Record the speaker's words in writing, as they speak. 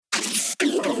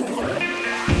Join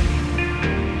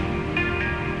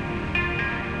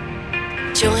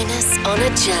us on a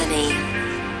journey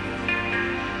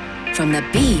from the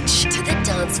beach to the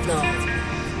dance floor.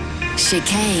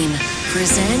 Chicane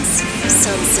presents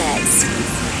Sunsets.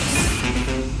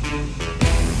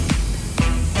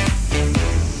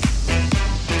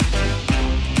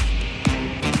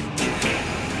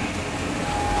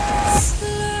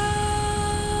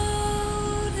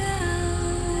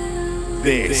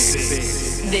 This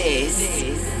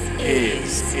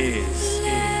is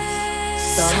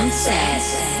Sunset.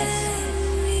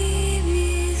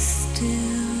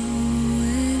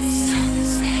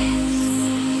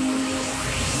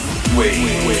 We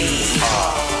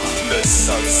are the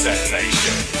Sunset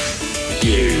Nation.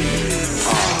 You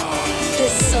are The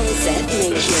Sunset the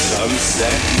Nation.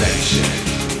 Sunset Nation.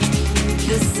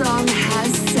 The sun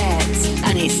has set,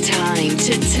 and it's time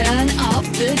to turn up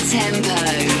the tempo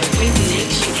with Nick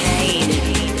Chicane.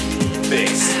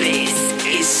 This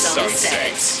Is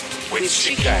Sunset with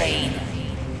Chicane.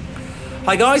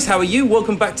 Hi guys, how are you?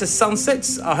 Welcome back to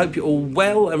Sunsets. I hope you're all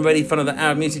well and ready for another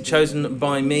hour of music chosen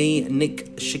by me,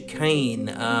 Nick Chicane.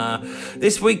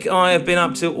 This week I have been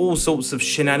up to all sorts of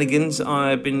shenanigans.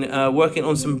 I've been working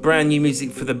on some brand new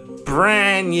music for the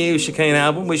brand new Chicane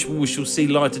album, which we shall see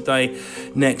light of day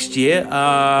next year.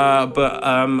 But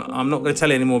I'm not going to tell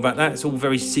you any more about that. It's all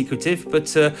very secretive.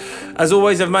 But as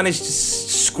always, I've managed to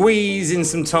squeeze in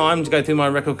some time to go through my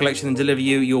record collection and deliver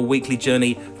you your weekly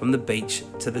journey from the beach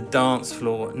to the dance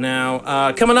floor.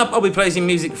 Now, coming up, I'll be playing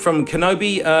music from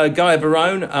Kenobi, Gaia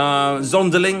Barone,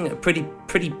 Zonderling,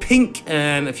 Pretty Pink,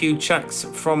 and a few tracks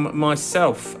from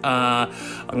myself. I'm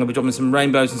going to be dropping some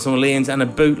Rainbows and some Leons and a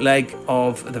bootleg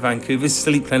of the Vancouver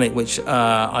Sleep Clinic, which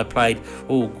I played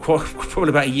probably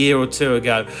about a year or two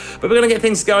ago. But we're going to get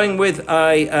things going with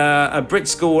a Brit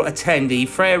School attendee,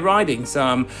 Freya Ridings.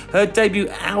 Her debut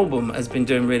album has been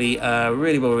doing really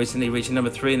well recently, reaching number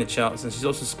 3 in the charts, and she's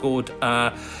also scored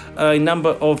a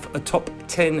number of top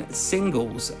 10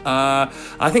 singles.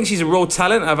 I think she's a raw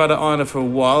talent. I've had her eye on her for a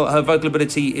while. Her vocal ability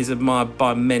is admired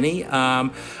by many,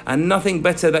 and nothing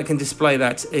better that can display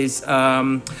that is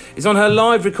on her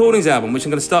live recordings album, which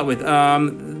I'm going to start with.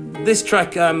 This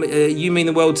track, You Mean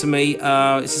the World to Me,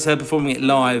 this is her performing it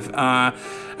live, and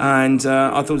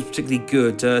I thought it was particularly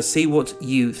good. See what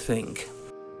you think.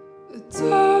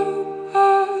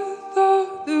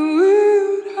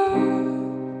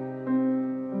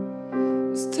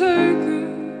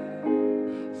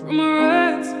 From a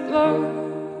red's blood,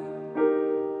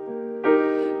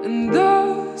 and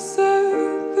I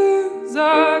said things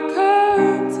I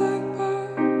can't take back,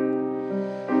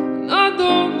 and I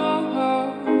don't know how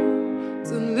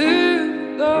to live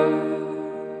without.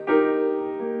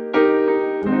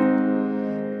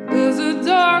 There's a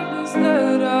darkness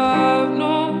that I've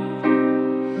known,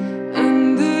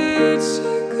 and it's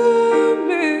shaken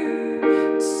me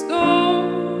to stone.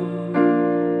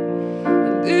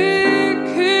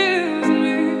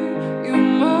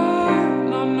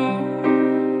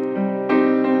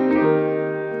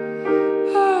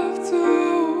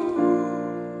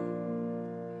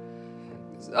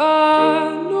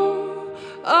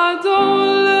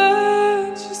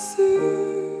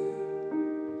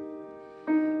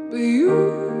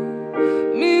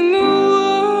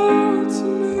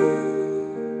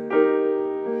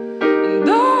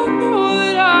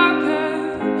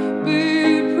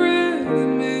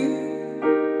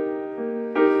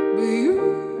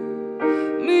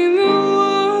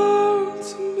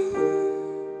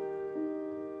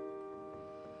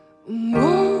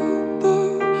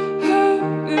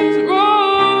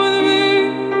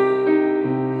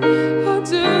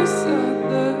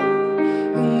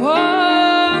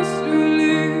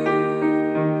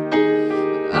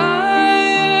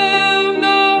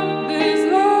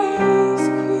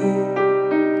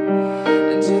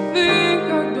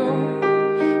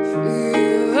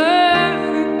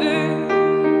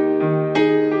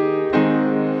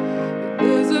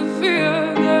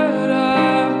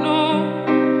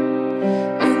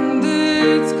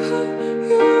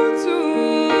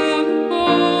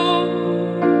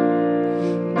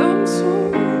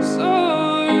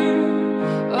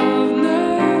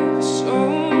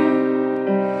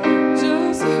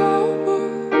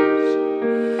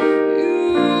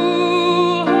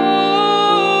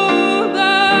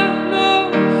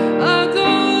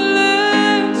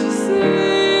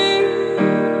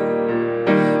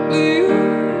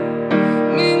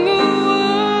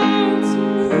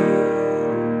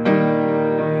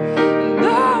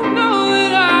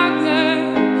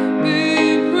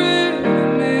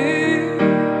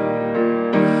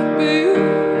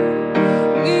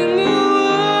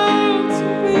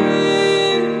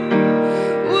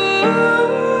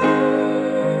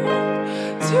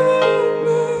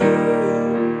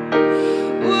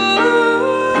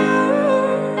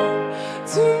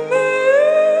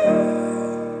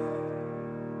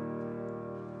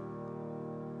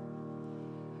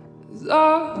 'Cause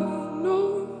I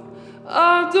know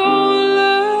I don't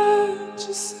let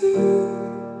you see,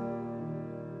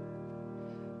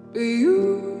 but you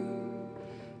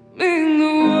mean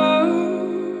the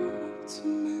world to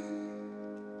me.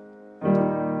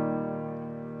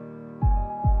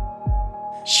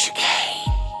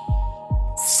 Chicane.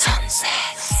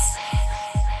 Sunsets.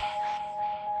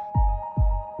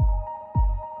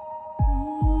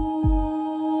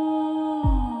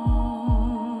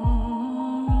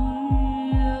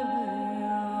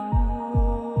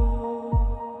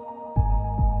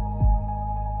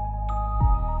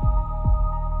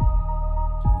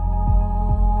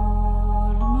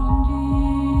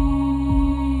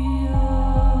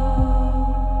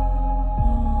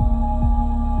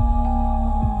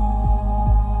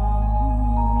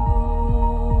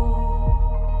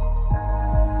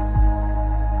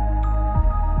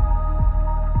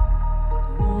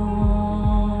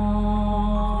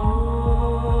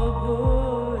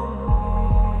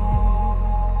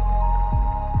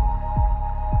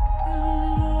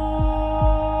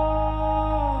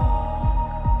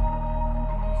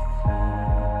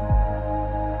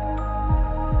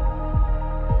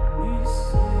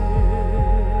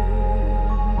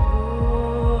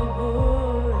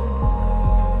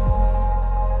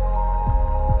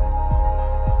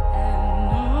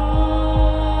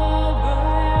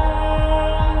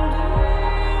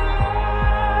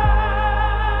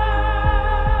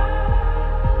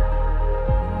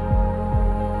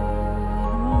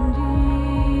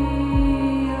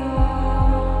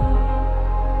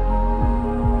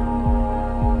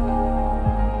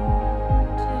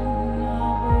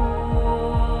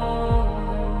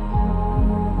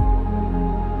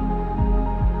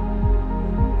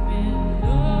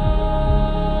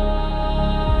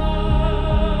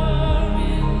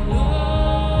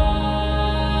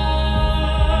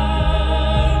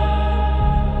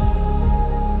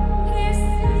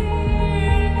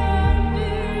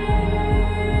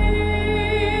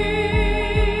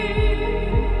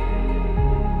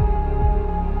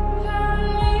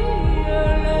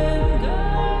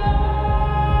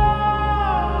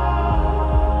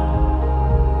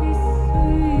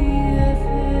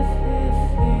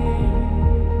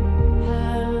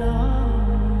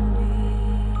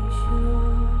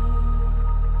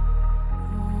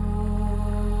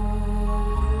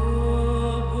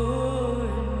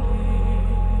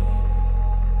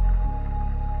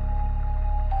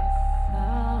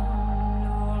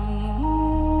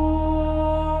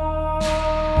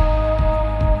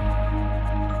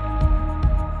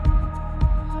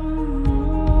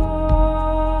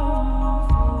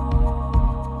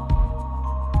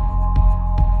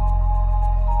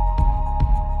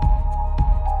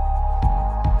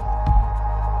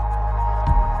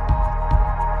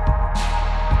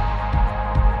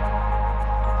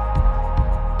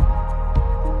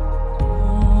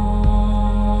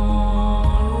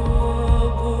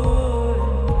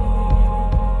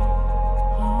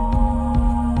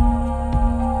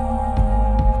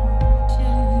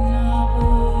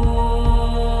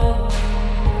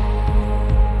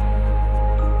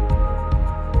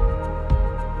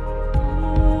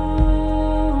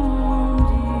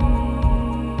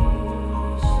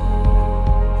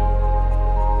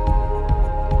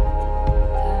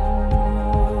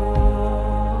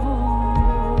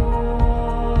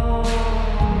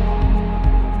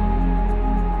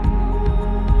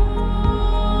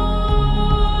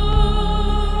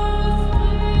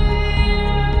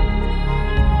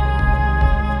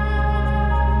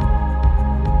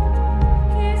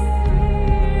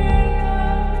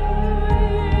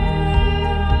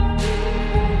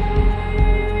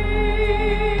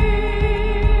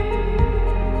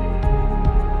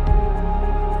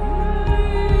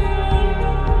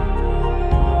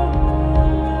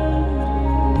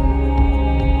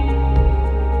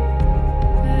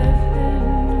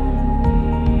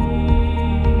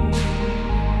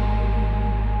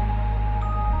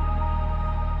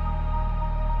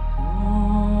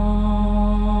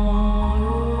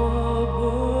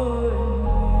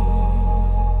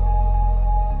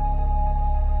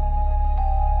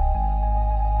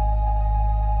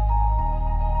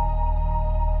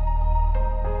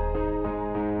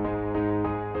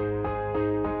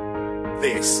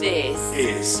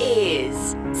 This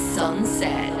is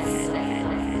Sunset.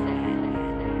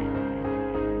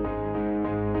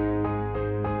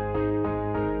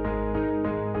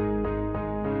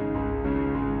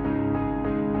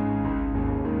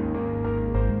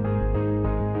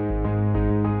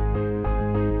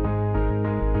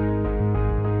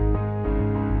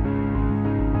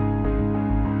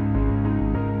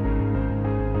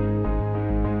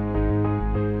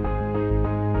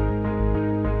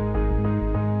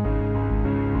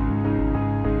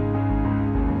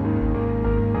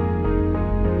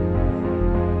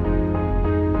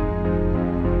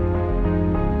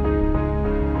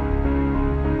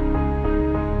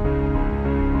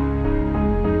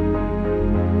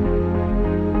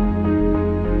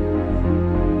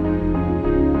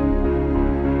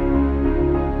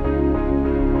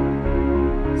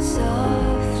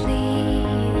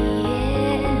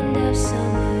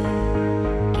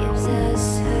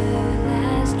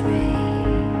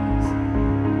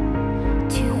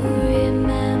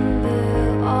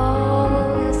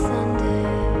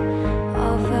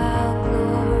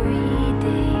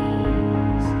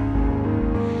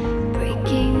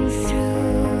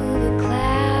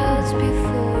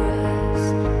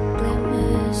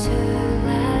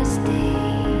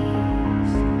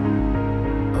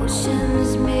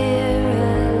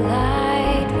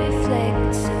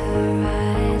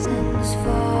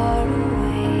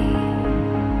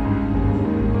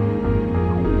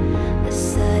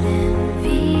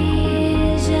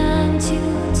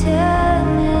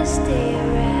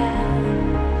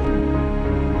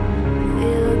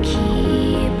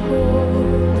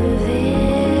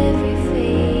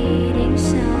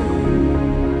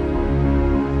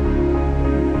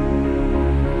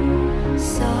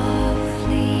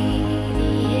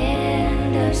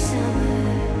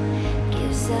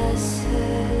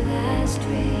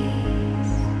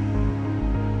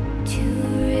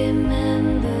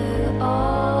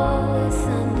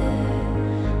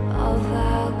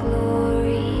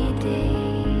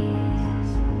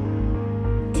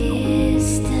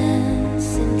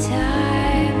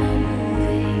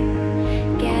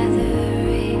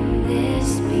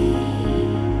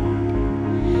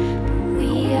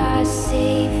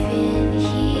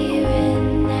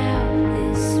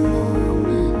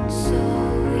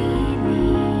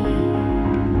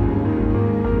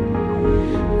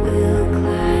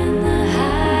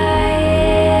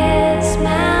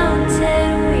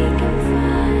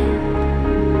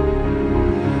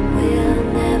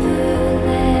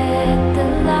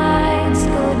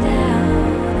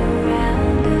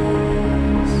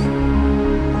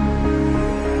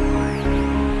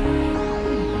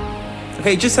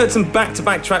 Hey, just heard some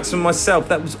back-to-back tracks from myself.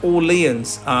 That was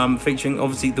Orleans, featuring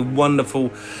obviously the wonderful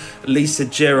Lisa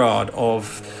Gerrard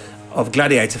of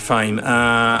Gladiator fame,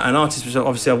 an artist which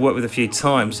obviously I've worked with a few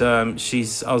times. I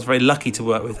was very lucky to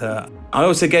work with her. I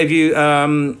also gave you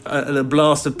a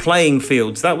blast of Playing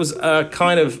Fields. That was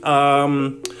kind of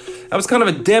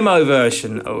a demo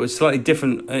version. It was slightly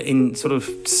different in sort of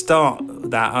start.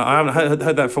 That I haven't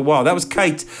heard that for a while. That was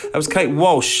Kate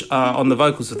Walsh on the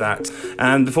vocals of that,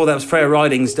 and before that was Freya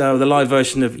Ridings, the live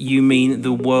version of You Mean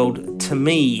the World to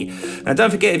Me. Now don't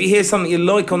forget, if you hear something you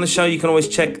like on the show, you can always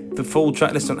check the full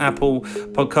track list on Apple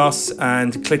Podcasts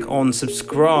and click on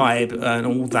subscribe and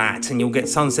all that, and you'll get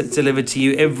Sunsets delivered to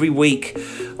you every week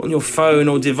on your phone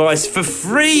or device for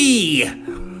free.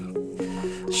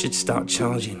 Should start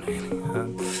charging, really.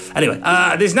 Anyway,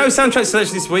 there's no soundtrack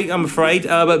selection this week, I'm afraid,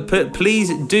 but please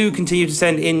do continue to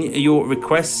send in your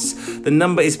requests. The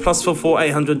number is +44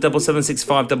 800 776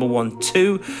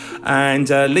 5112, and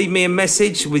leave me a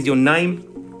message with your name,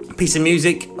 piece of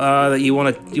music that you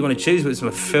want to choose, whether it's from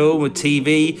a film, a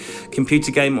TV,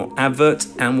 computer game, or advert,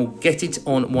 and we'll get it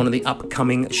on one of the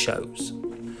upcoming shows.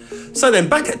 So then,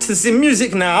 back to some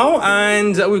music now,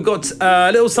 and we've got a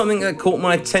little something that caught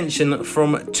my attention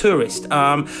from Tourist.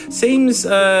 Seems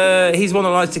he's one that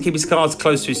likes to keep his cards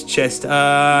close to his chest,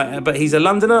 but he's a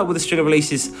Londoner with a string of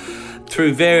releases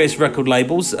through various record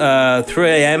labels.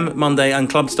 3am, Monday, and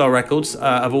Club Star Records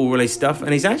have all released stuff,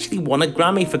 and he's actually won a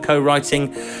Grammy for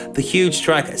co-writing the huge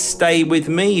track Stay With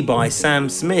Me by Sam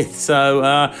Smith, so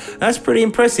that's pretty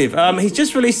impressive. He's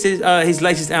just released his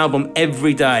latest album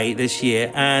Every Day this year,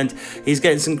 and he's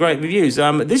getting some great reviews.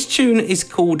 This tune is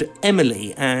called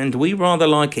Emily, and we rather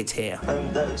like it here.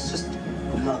 That's just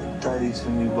like days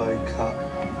when you wake up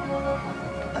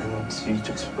and you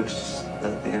just wish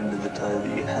at the end of the day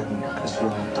that you hadn't, because you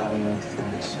haven't done anything.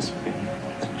 It's just been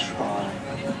a try.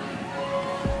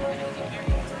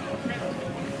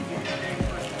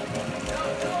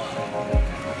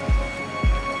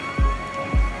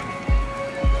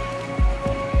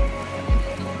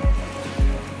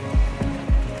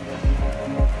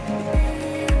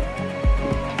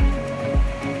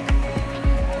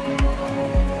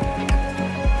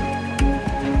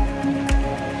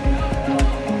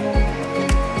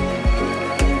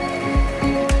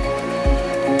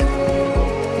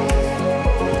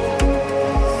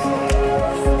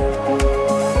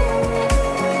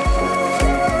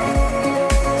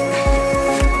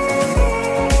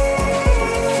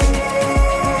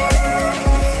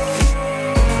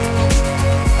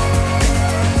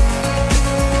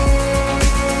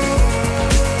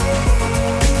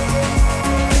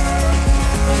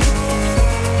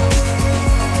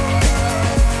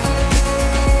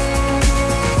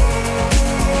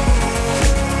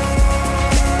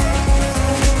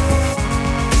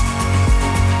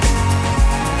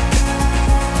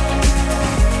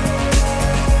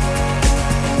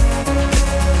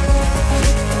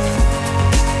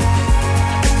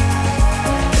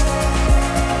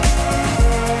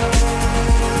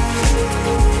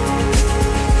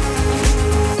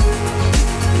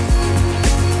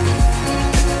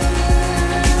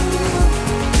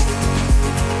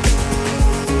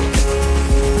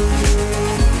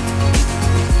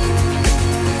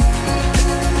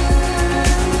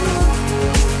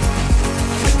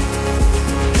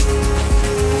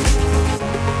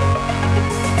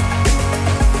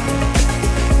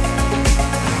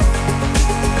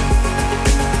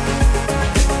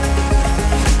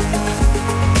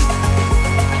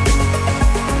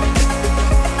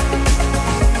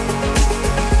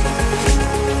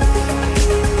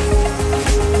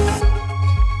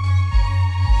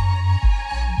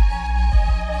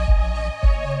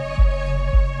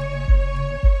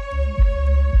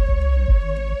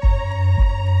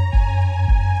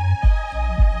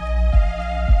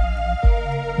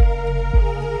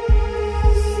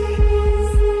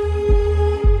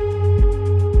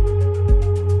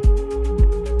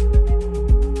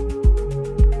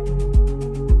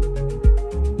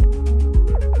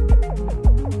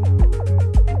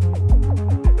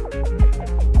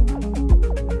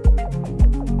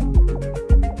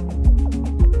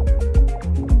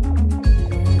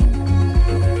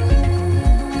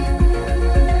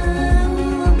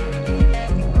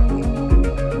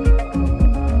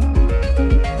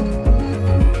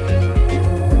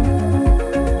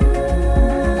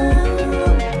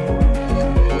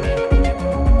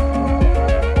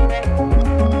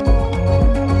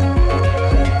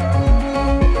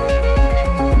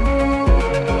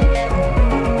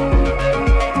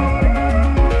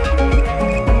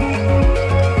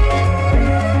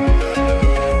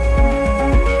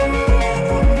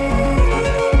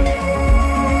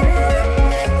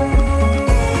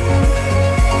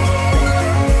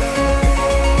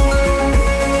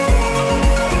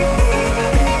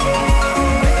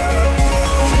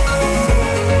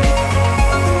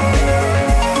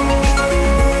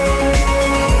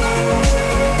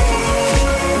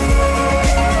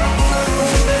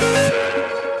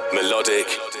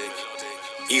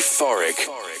 euphoric,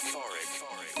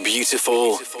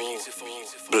 beautiful,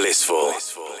 blissful.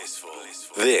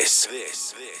 This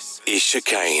is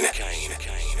Chicane.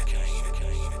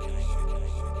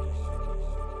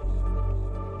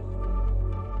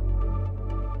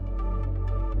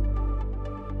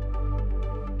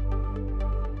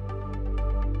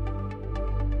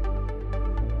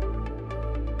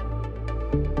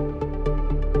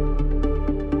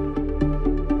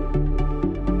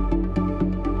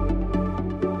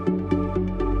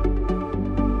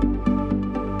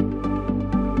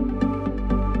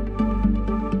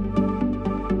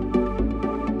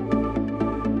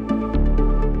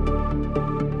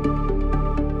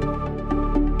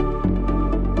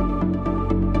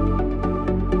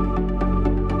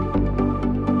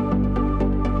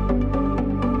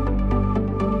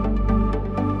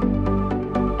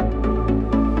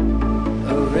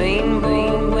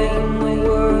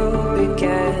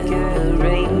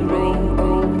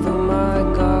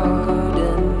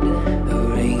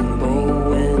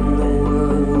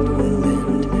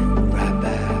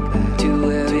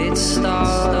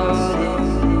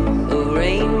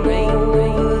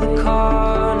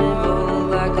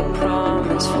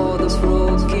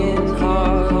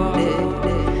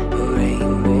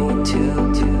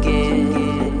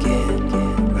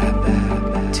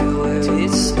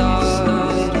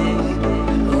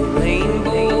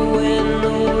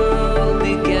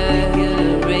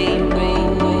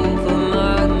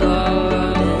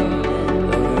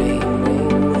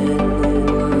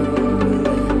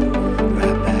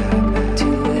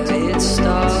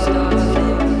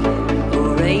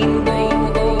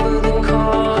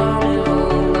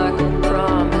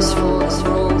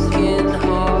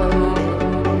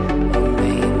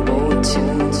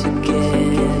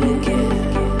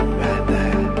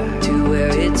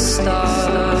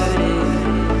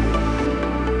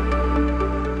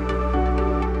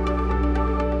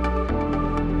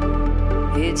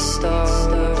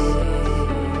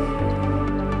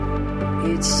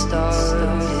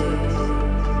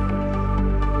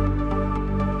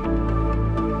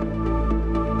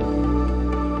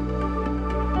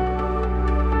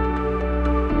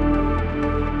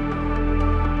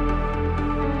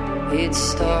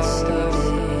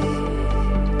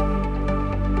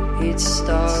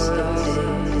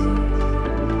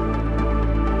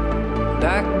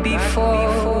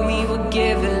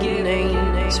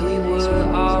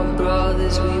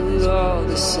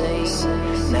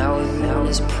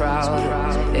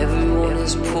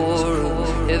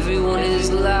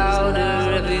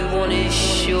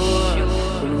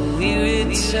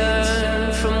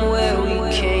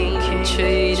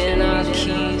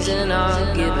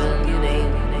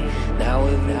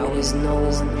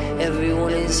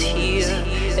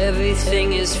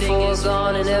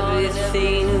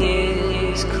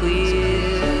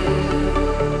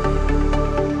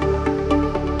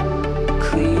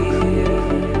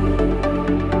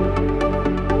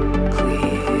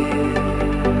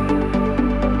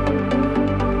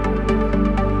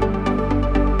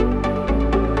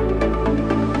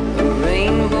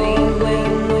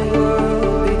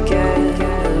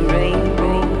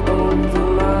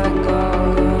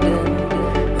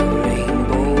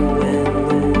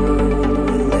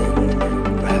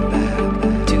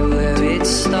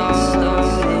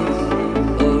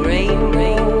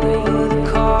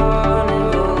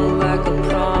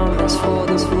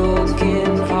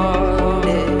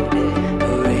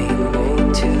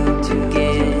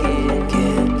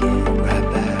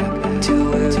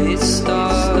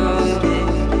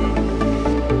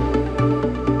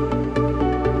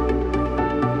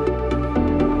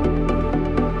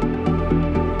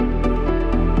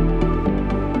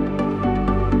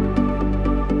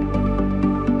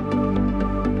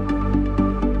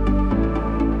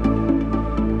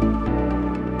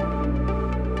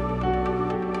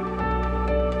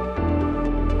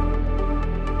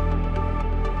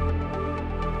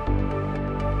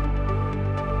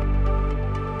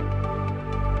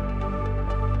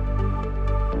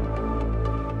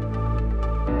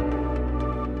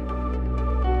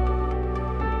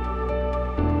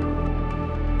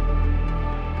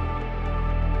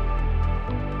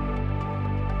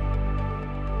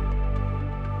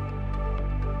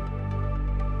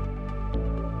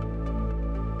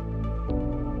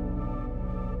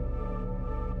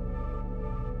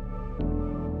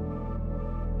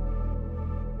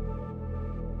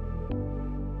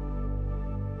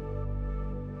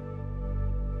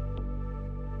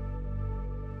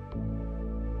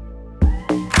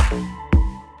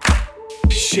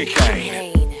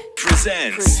 Chicane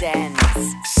presents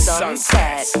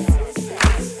Sunset.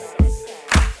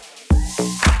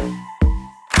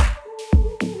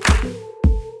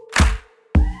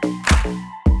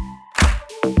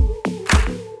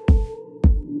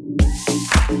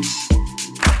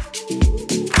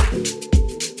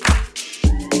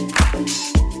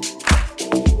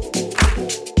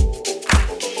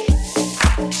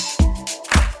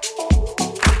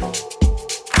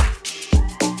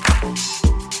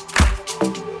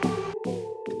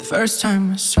 First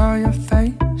time I saw your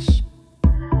face,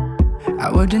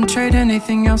 I wouldn't trade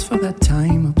anything else for that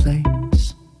time or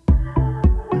place.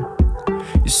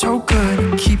 You're so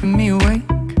good at keeping me awake,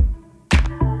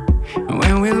 and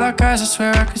when we lock eyes I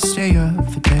swear I could stay up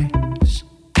for days.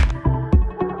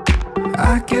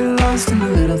 I get lost in the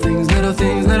little things, little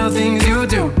things, little things you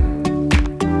do.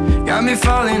 Got me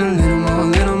falling a little more,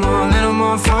 little more, little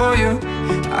more for you.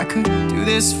 I could do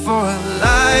this for a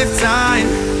lifetime.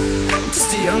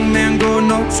 Just a young man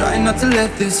growing up, trying not to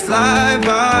let this fly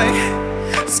by.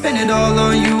 Spend it all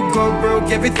on you, go broke,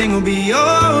 everything will be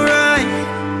alright.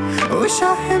 I wish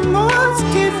I had more to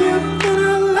give you in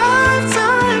a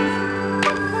lifetime.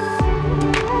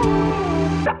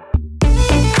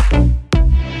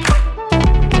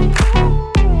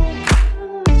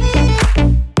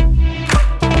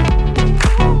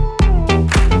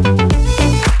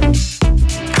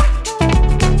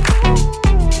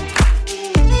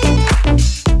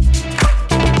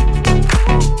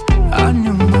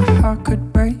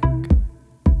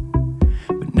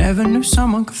 Never knew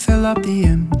someone could fill up the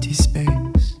empty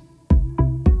space.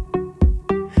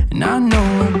 And I know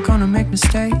we're gonna make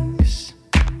mistakes.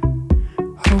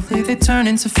 Hopefully they turn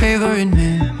into favorite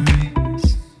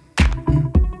memories.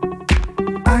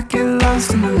 I get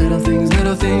lost in the little things,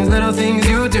 little things, little things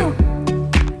you do.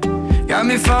 Got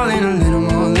me falling a little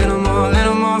more, little more,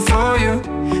 little more for you.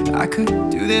 I could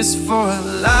do this for a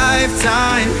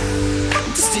lifetime.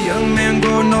 Just a young man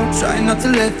growing up, trying not to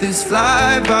let this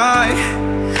fly by.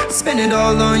 Spend it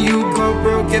all on you, go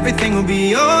broke, everything will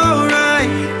be alright.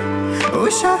 I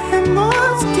wish I had more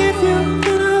to give you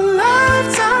in a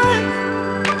lifetime.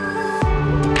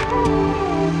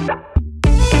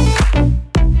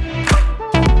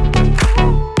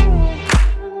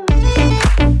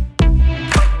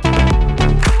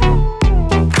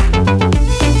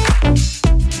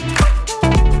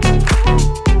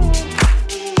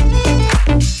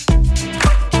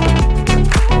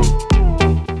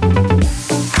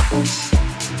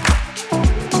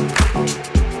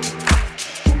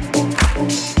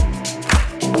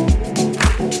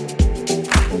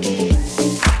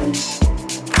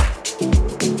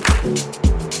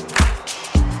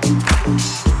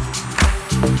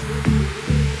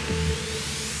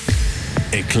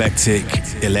 Eclectic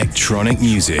electronic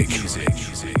music.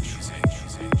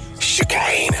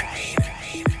 Chicane.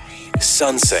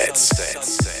 Sunsets.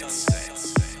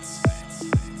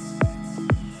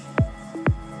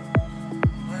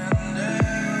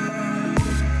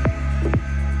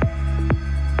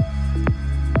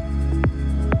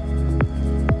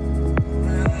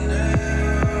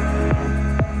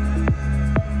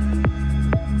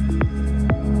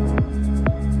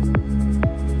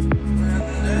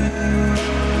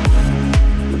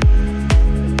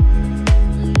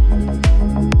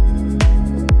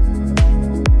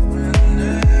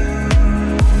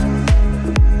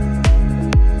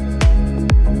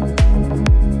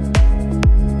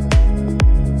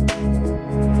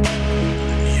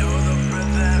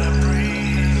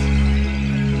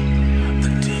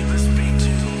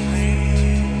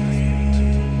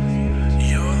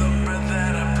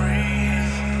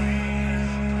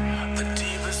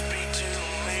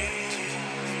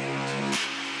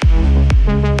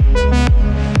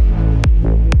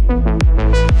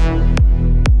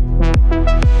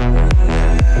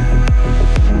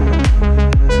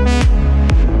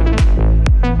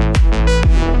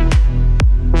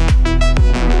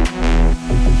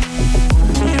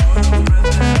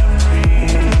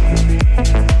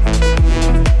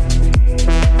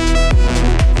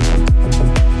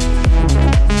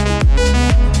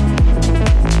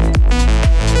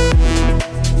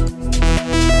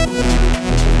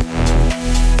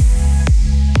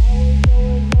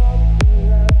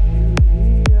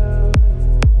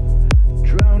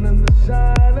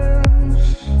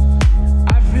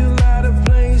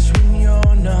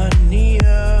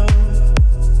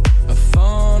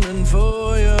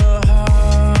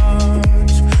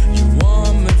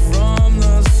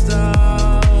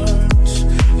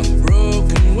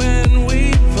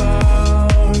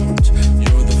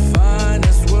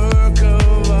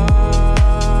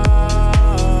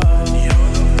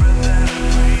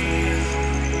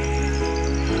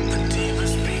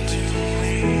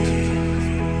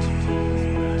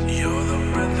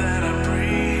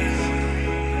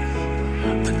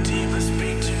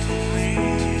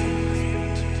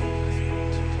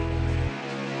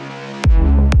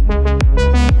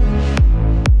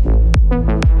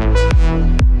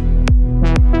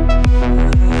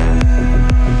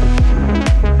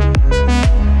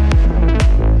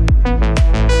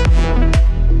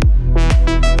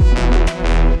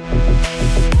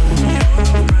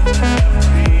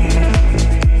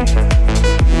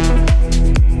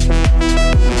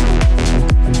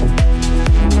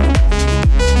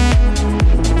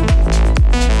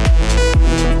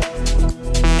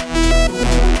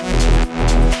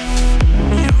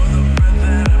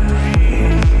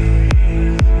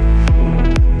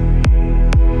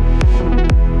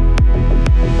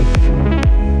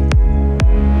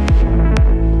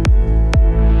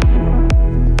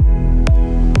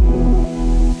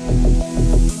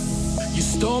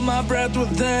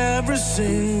 worked with every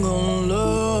single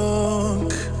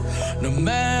look, no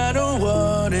matter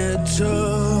what it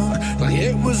took, like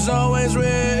it was always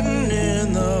written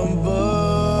in the books.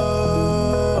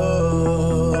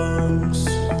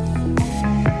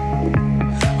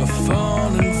 I'm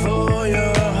falling for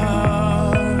your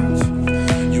heart,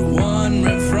 you won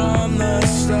right from the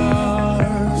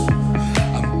stars.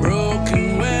 I'm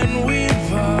broken when we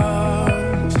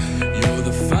part, you're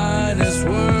the finest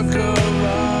work of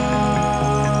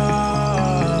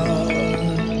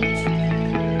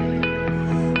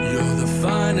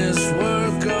finest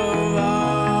work of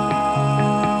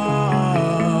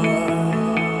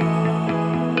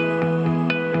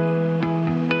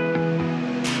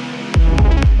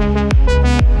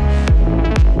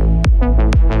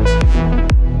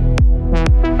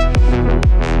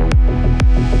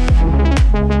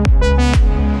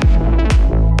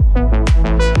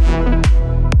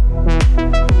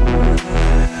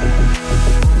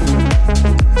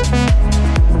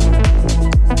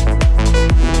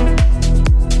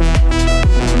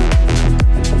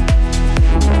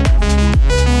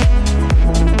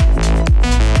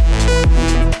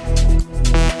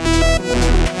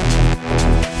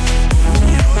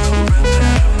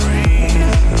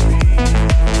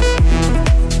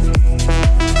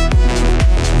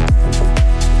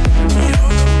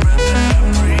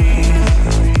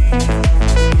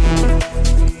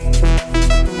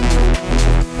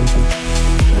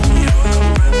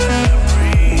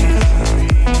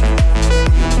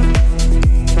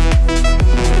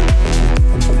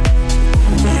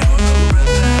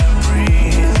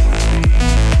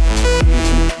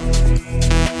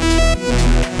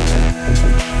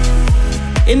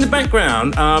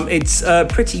background, it's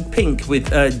Pretty Pink with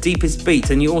Deepest Beat,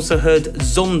 and you also heard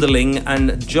Zonderling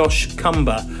and Josh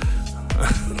Cumber.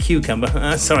 Cumber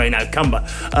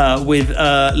with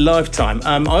Lifetime.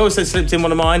 I also slipped in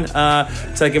one of mine,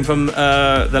 taken from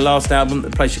the last album, The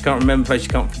Place You Can't Remember, Place You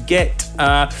Can't Forget.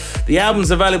 The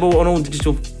album's available on all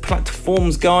digital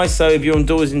platforms, guys, so if you're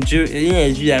indoors and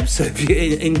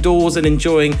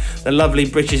enjoying the lovely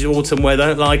British autumn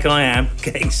weather like I am,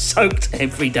 getting soaked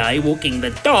every day, walking the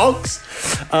dogs,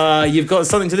 you've got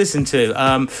something to listen to,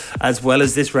 as well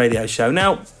as this radio show.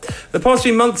 Now, the past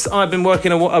few months I've been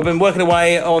working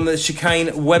away on the Chicane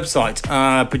website,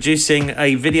 producing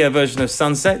a video version of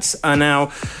Sunsets, and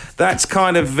now that's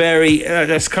kind of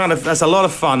that's a lot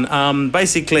of fun.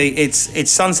 Basically,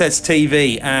 it's Sunsets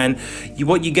TV, and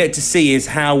what you get to see is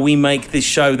how we make this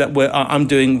show that I'm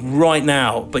doing right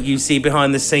now. But you see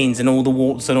behind the scenes and all the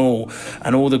warts and all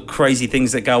the crazy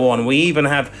things that go on. We even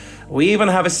have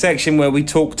a section where we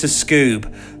talk to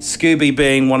Scooby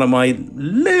being one of my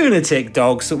lunatic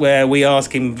dogs, where we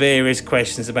ask him various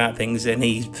questions about things and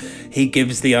he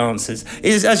gives the answers.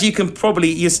 As you're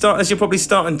probably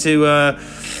starting to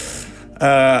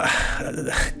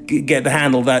get the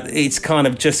handle that it's kind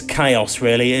of just chaos,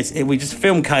 really. We just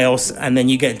film chaos and then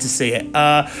you get to see it.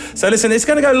 So listen, it's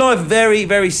going to go live very,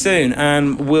 very soon,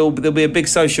 and there'll be a big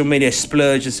social media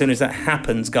splurge as soon as that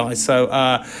happens, guys. So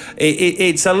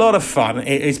it's a lot of fun.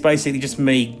 It's basically just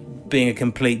me being a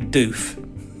complete doof.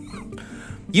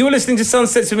 You are listening to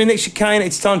Sunsets with me, Nick Chicane.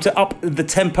 It's time to up the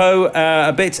tempo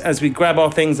a bit as we grab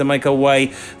our things and make our way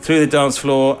through the dance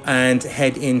floor and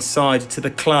head inside to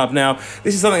the club. Now,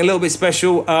 this is something a little bit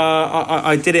special.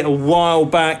 I did it a while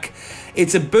back.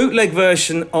 It's a bootleg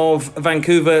version of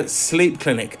Vancouver Sleep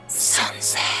Clinic.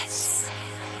 Sunsets.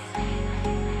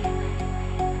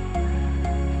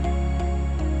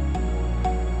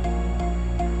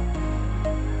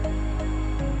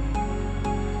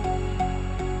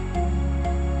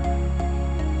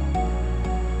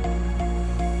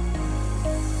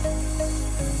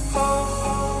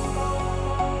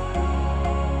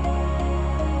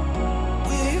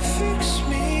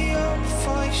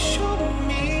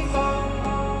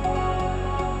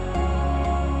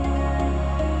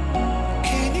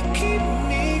 Can you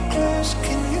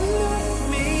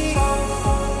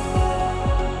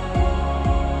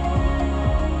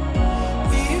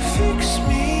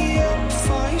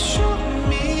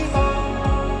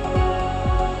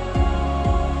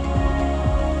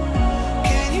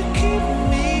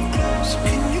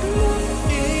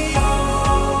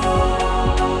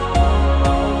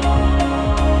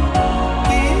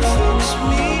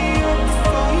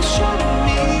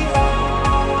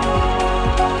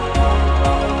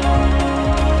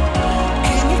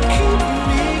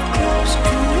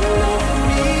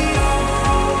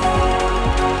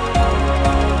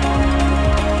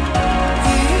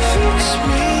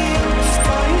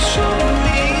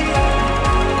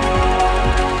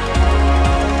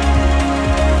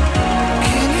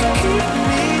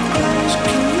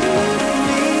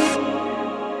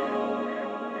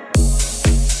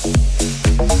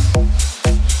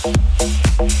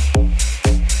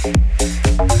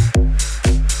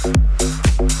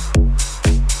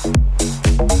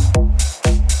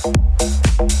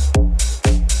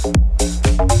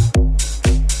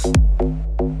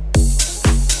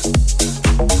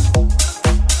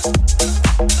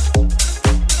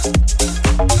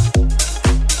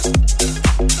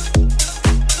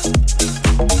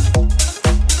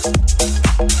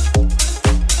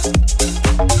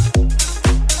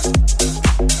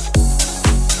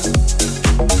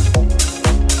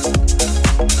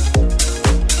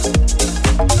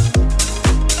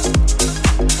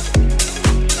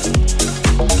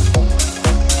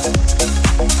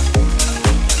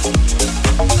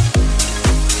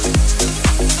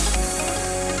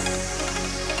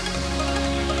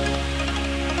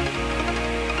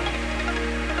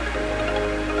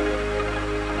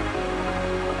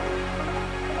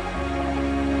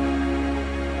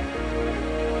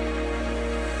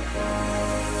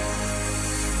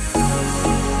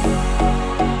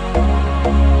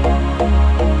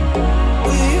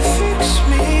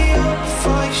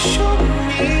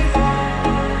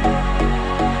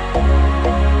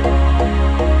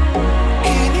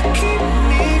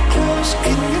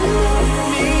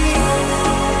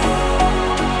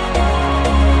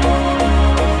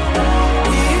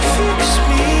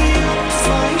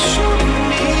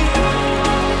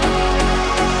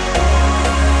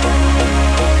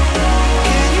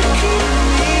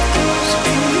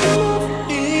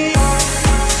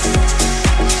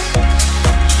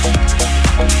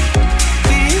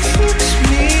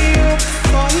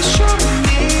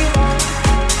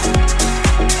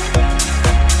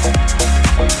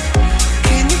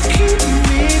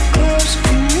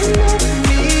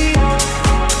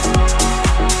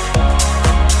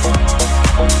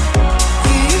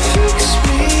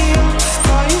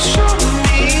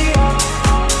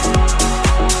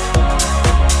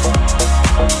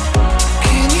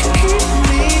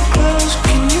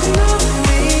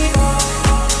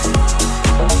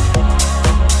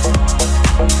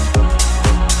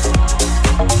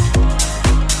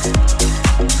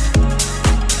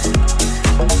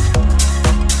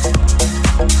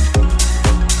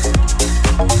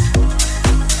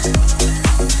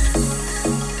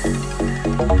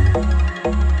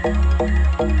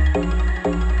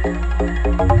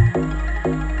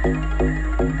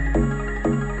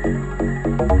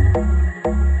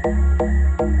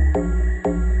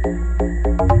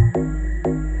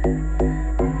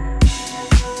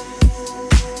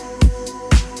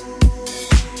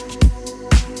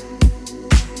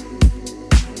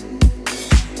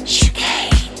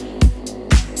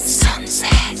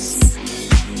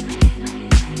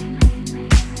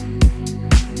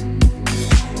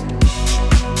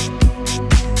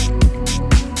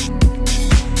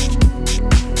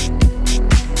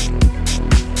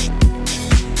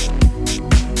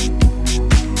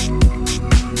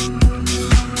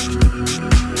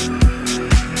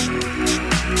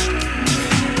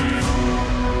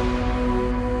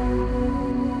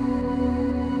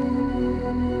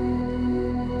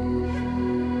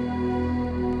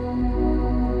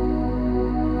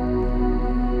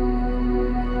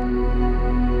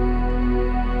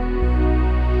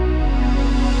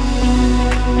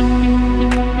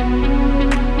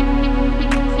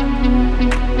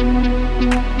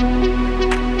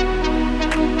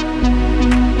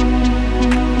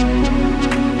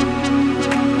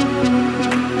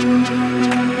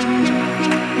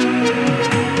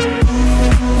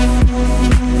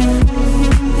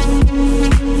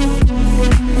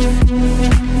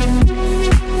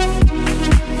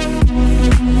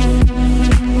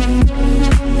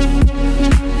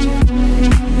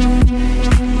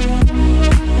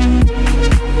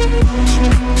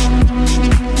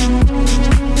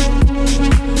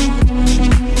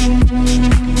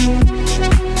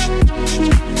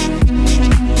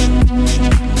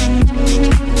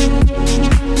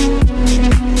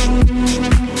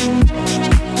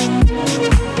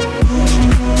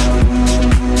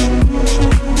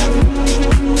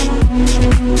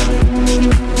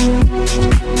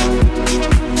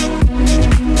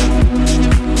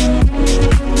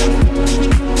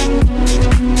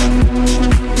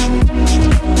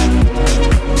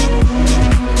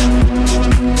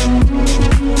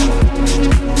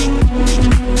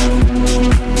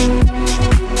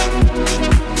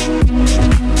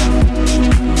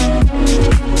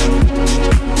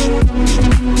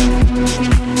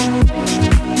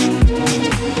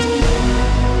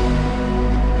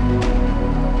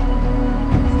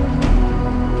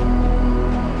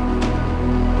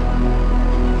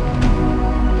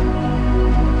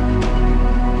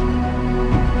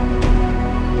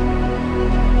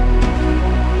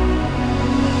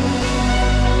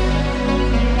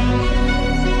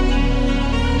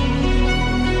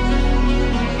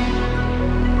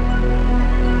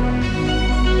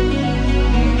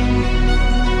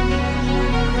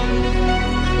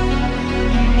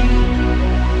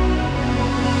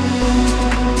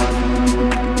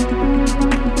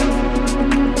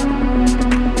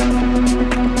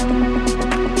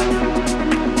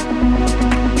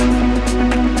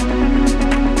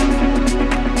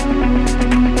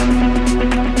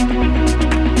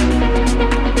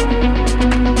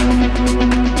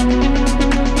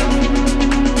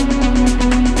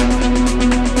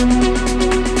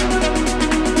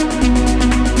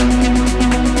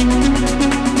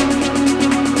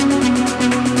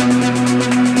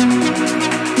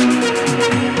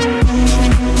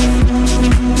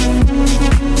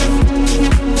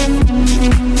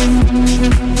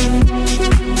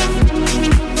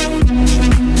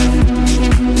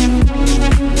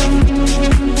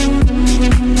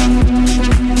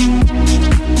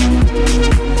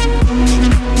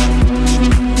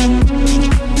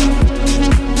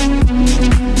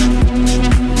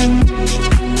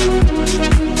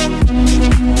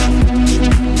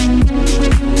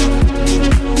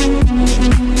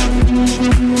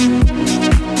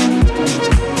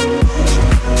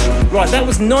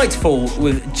Nightfall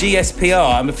with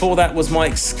GSPR, and before that was my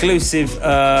exclusive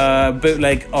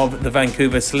bootleg of the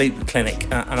Vancouver Sleep Clinic,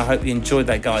 and I hope you enjoyed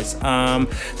that, guys.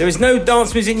 There is no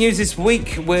dance music news this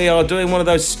week. We are doing one of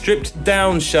those stripped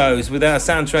down shows without a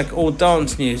soundtrack or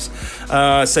dance news,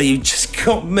 so you just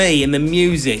got me and the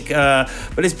music, but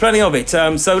there's plenty of it,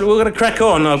 so we're going to crack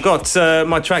on. I've got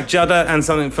my track Judder and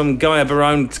something from Gaia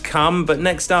Barone to come, but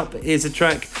next up is a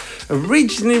track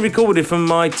originally recorded from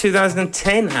my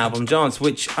 2010 album Chance,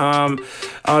 which I've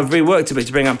reworked a bit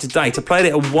to bring up to date. I played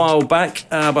it a while back,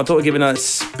 but I thought I'd give it a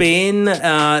spin.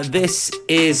 This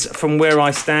is From Where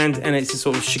I Stand, and it's a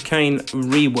sort of Chicane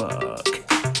rework.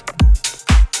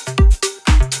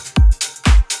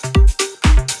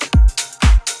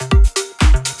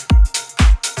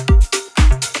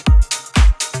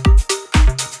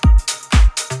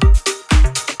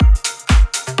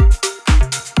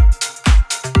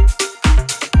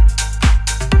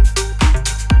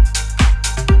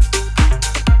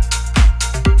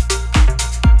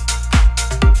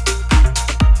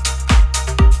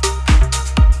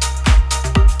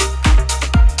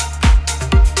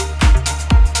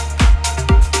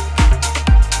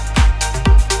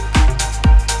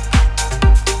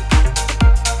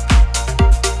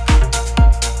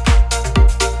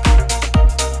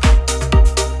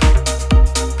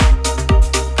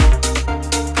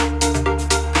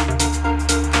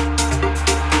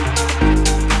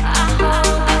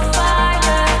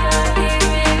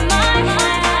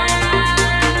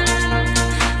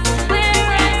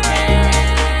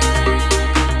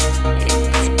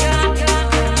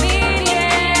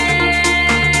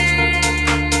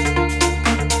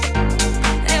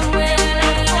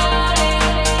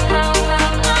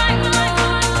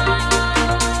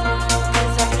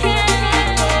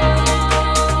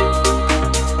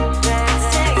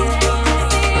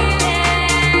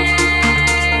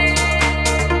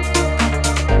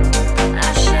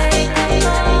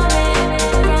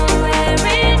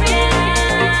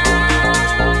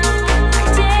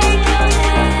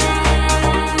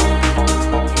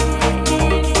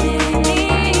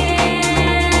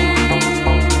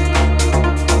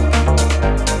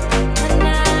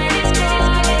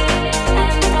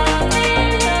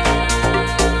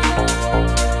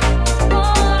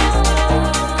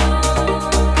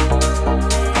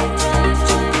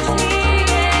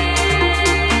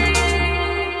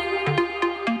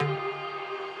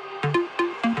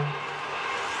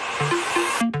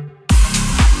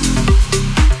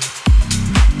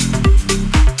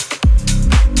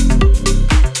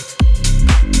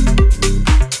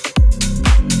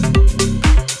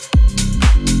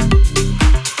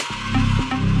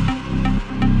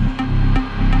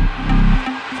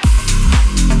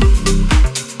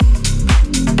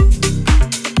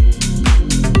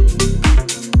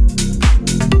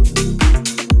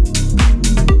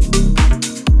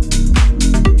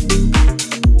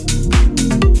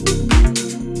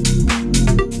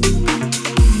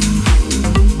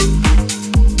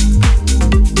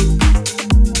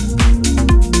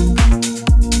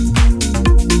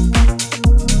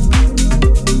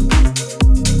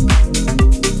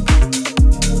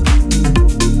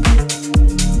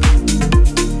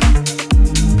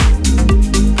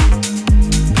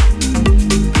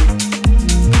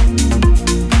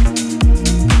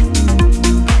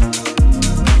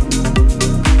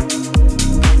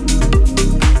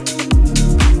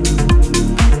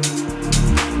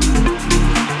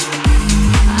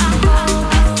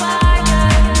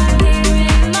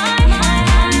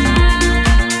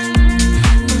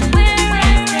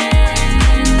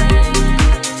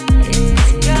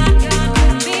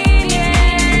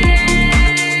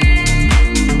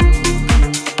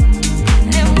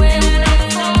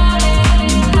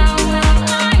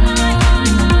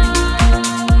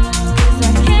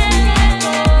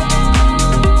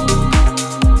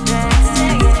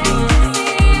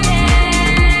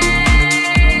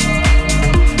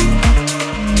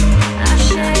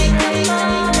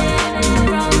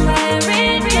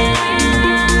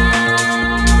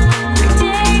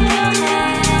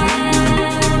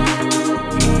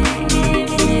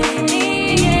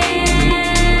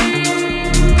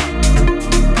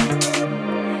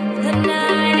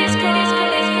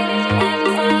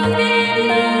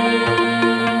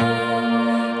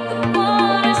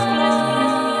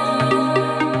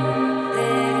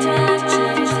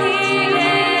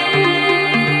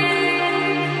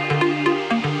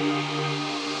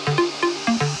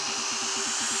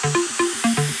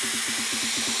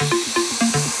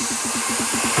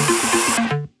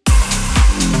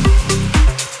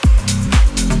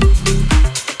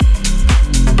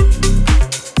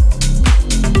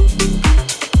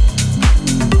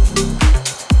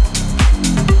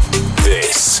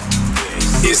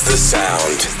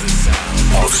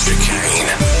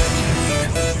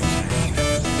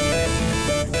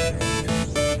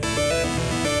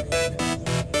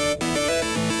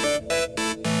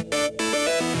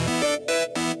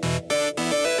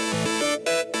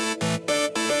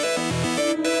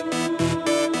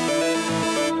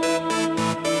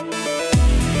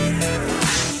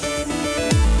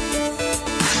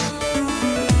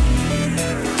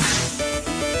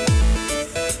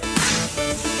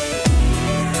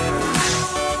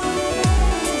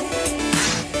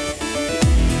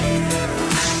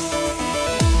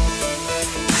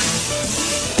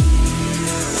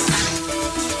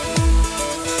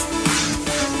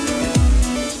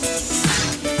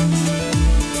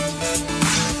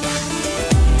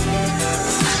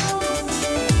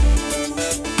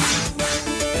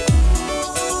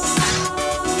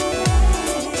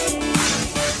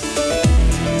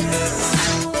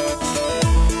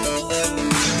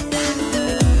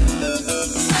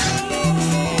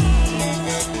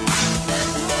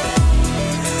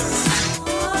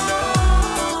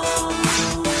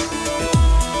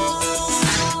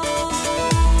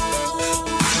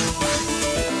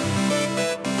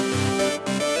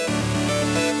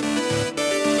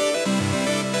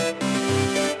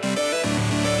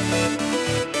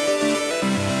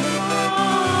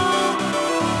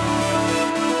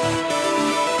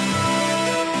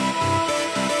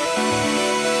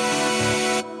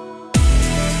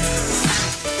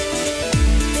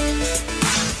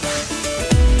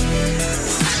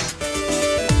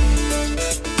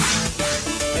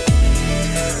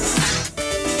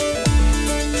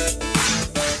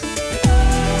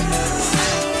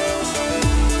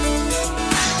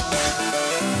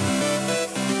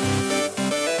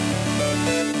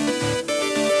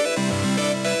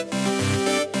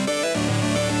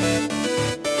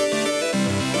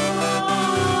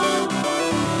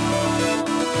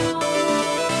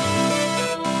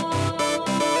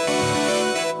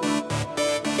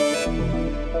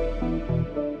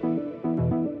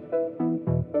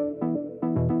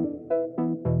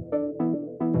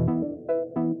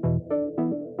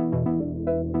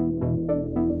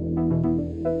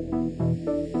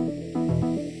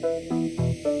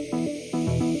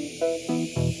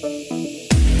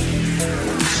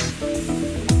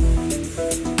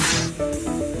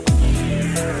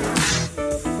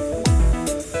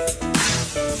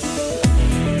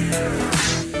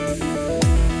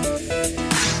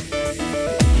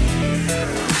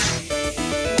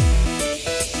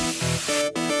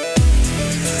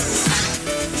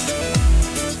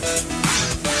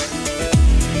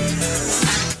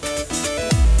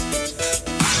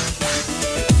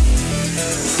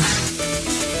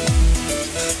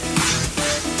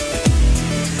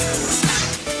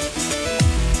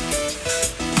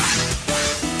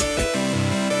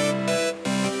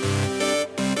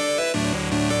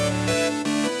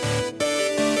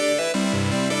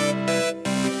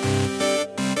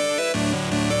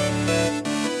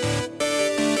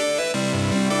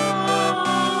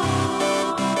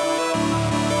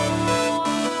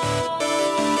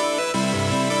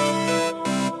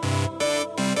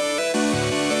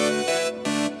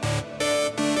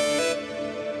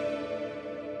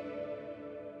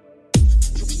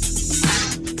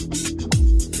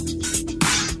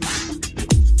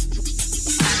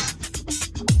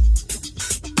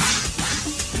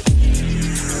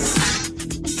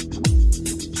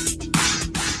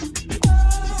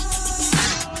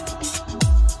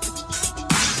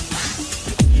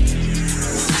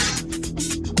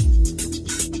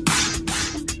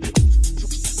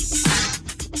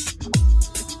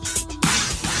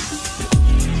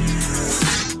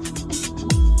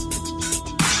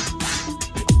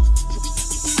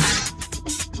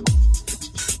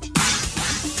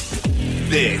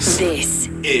 This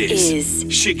is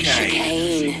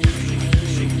Chicane.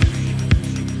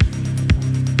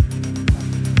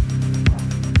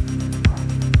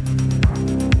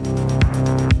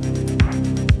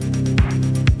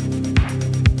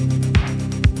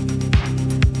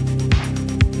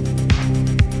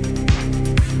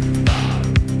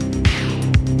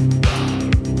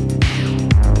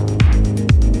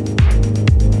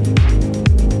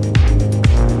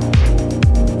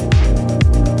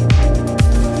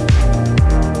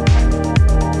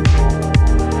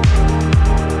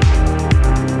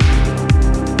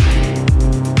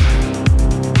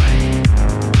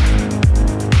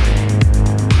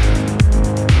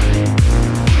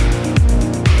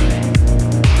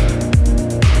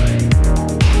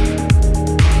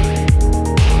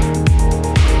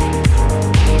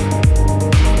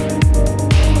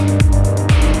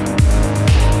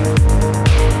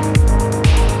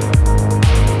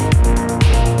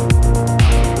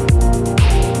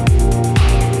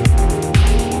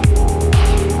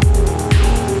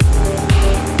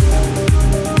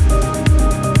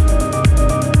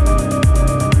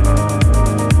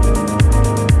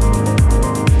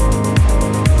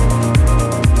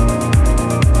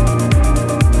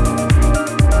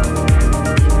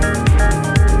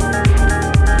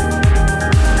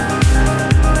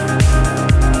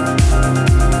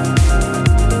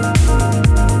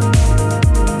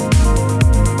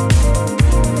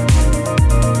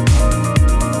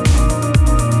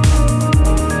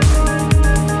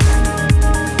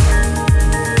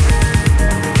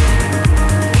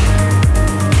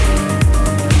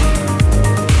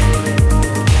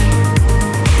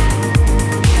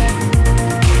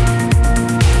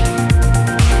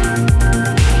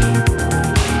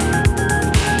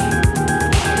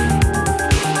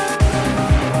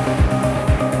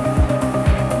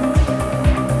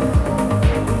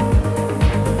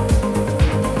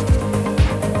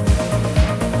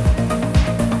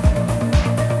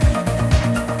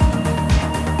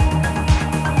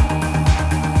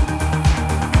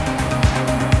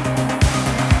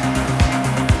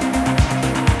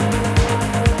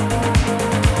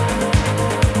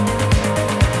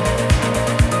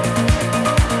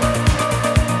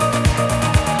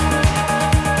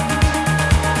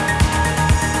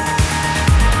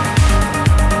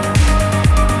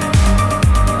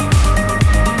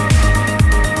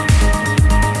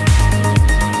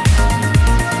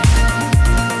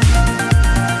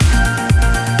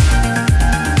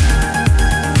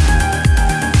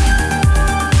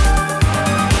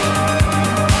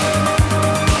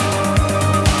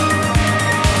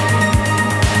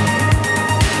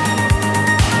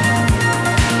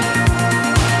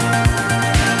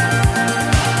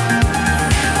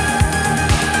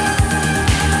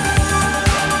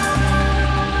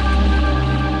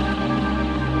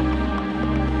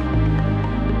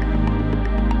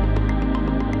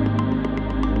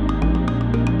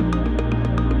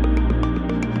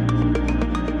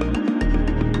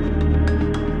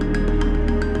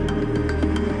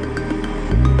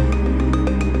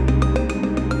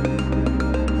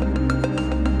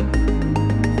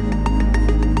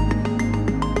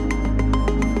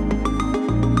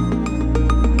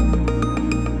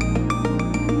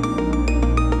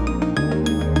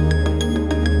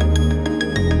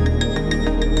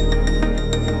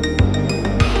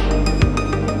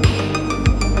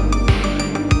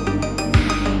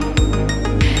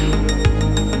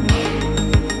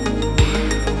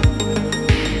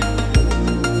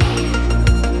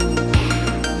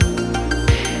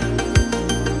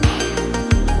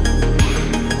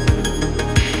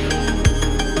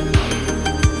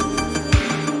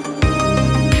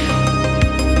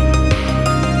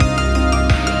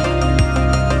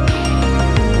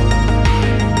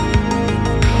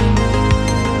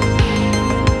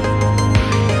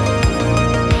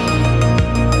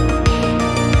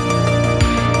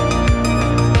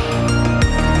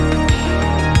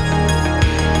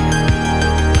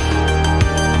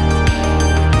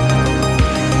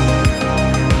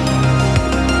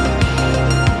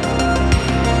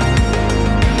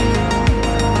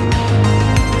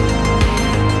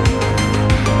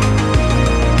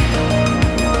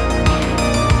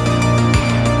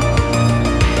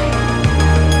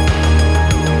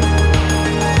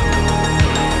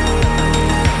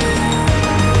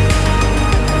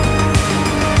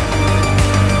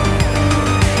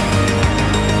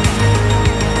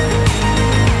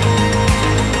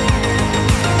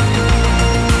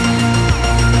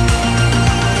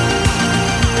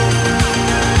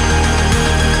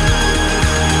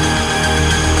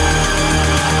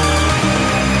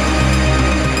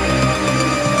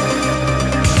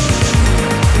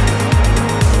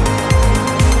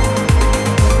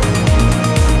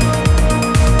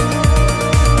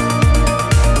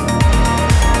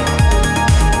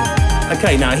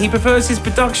 Okay, now he prefers his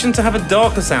production to have a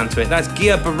darker sound to it. That's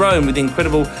Gia Barone with the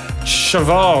incredible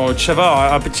Chavar.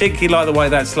 I particularly like the way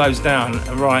that slows down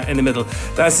right in the middle.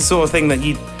 That's the sort of thing that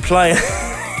you play.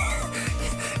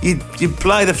 You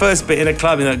play the first bit in a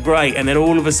club, and you're like, great, and then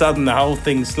all of a sudden the whole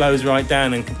thing slows right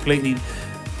down and completely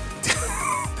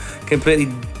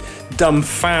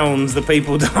dumbfounds the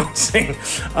people dancing.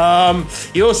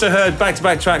 You also heard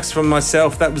back-to-back tracks from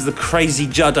myself. That was the Crazy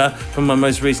Judder from my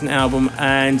most recent album,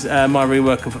 and my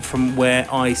rework of From Where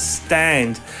I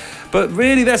Stand. But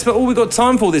really, that's about all we've got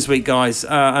time for this week, guys.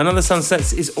 Another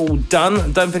Sunsets is all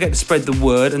done. Don't forget to spread the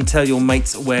word and tell your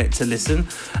mates where to listen.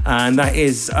 And that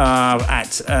is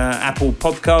at Apple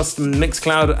Podcasts,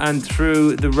 Mixcloud, and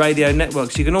through the radio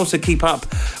networks. You can also keep up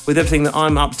with everything that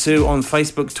I'm up to on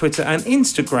Facebook, Twitter, and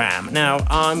Instagram. Now,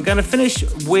 I'm going to finish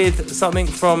with something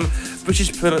from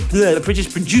British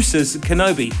producers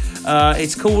Kenobi.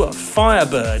 It's called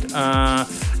Firebird.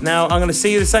 Now, I'm going to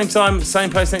see you the same time, same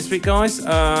place next week, guys.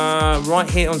 Right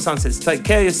here on Sunsets. Take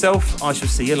care of yourself. I shall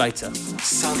see you later.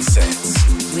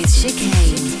 Sunsets with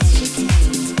Chicane.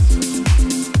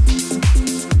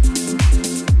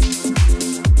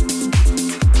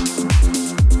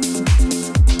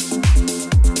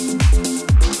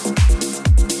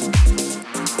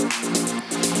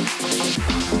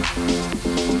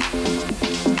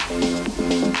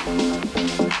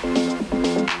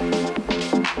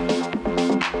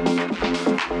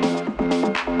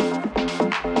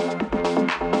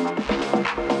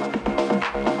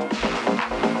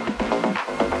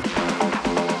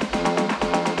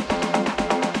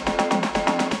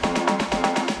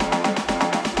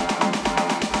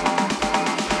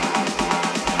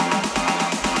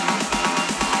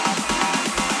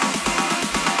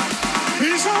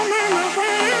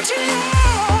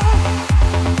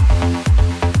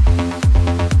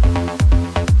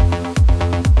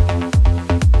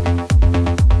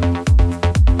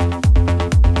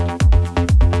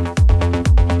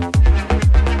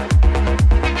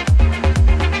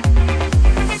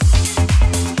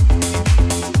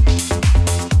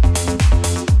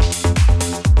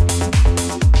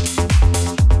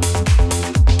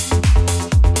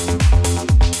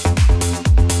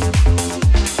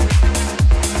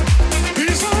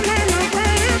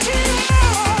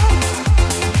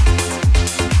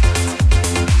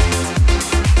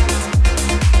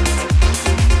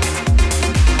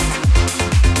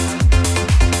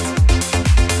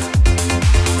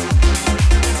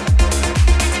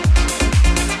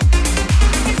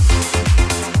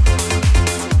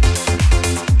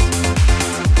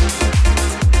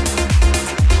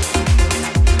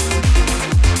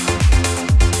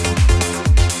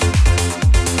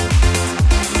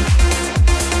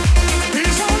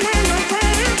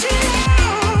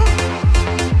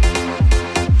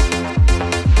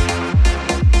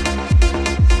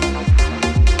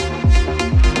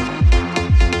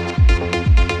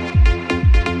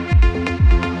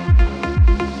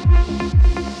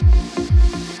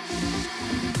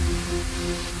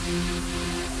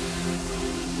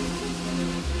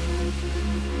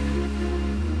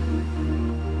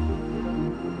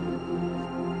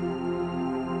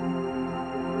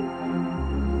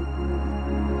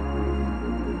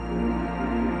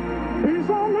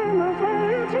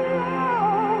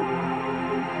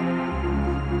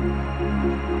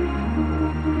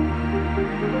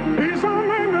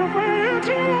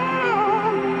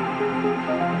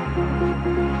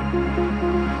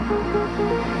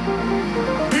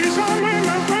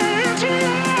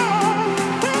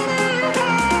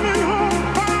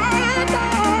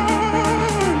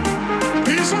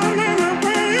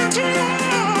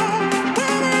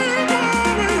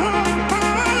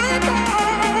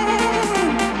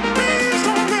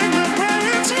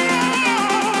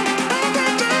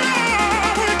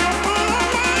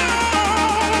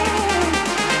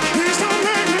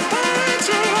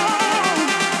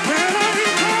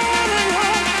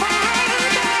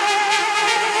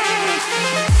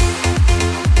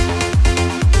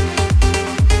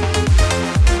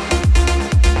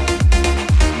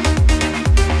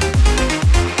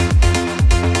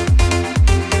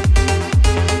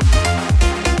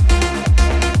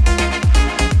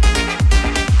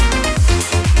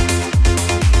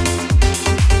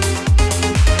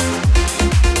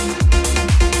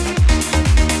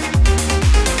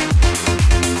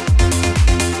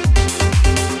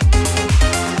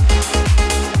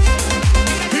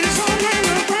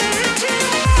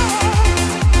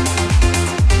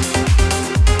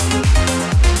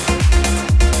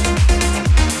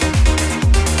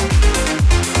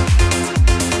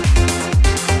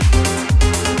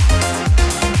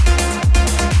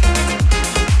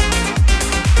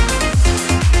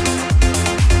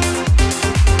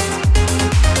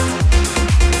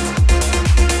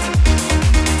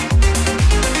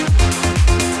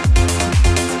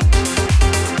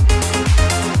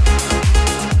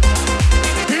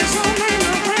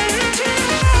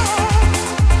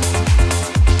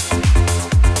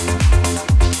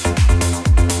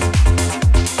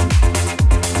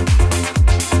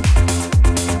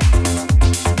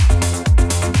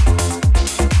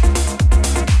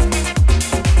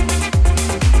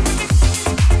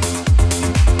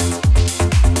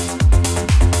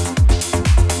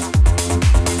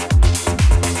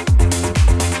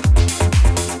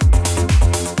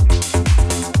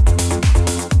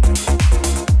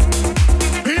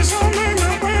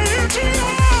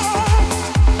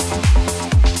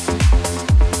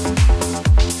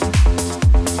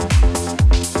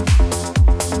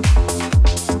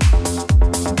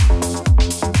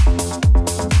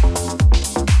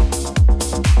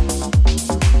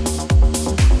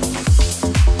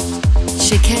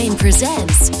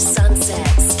 presents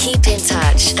Sunsets. Keep in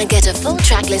touch and get a full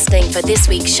track listing for this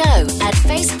week's show at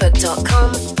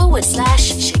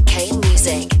facebook.com/Chicane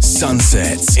Music.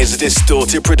 Sunsets is a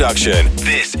Distorted production.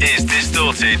 This is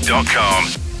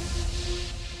Distorted.com.